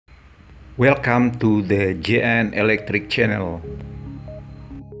Welcome to the JN Electric channel.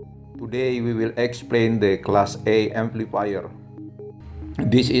 Today we will explain the Class A amplifier.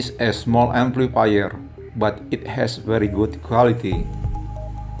 This is a small amplifier, but it has very good quality.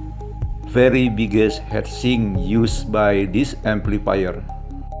 Very biggest heatsink used by this amplifier.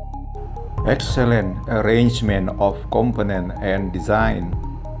 Excellent arrangement of component and design.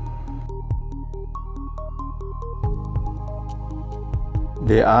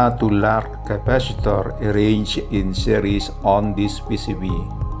 There are two large capacitors arranged in series on this PCB.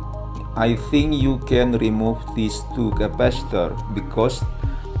 I think you can remove these two capacitors because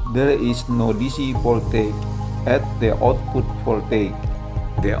there is no DC voltage at the output voltage.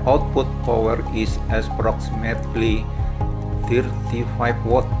 The output power is approximately 35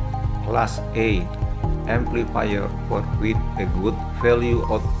 watt. Class A amplifier with a good value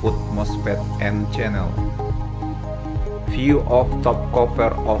output MOSFET N channel. View of top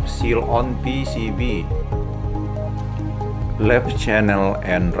cover of seal on PCB, left channel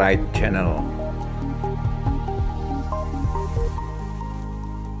and right channel.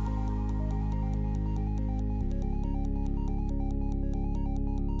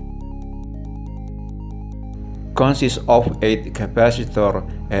 Consists of 8 capacitors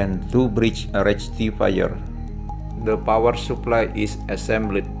and 2 bridge rectifier. The power supply is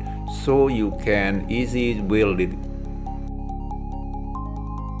assembled so you can easily build it.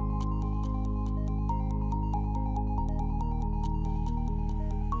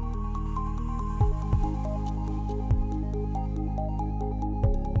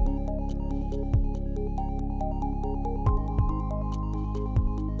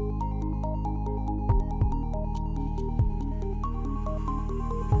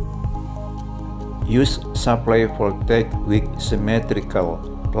 Use supply voltage with symmetrical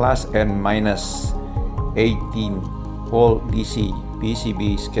plus and minus 18 volt DC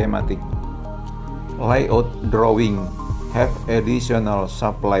PCB schematic. Layout drawing have additional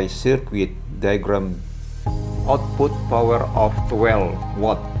supply circuit diagram. Output power of 12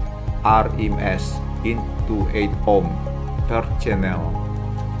 watt RMS into 8 ohm per channel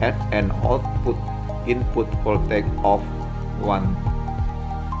at an output input voltage of 1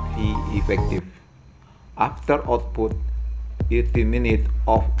 V effective. After output 80 minutes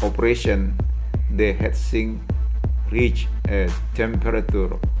of operation, the heatsink reached a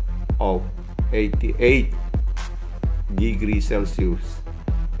temperature of 88 degrees Celsius,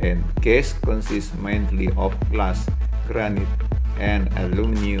 and case consists mainly of glass, granite, and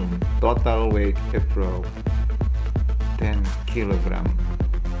aluminium. Total weight approx 10 kg.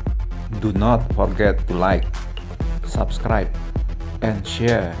 Do not forget to like, subscribe, and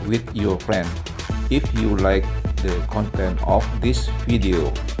share with your friends. If you like the content of this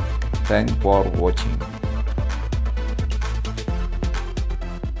video, thanks for watching.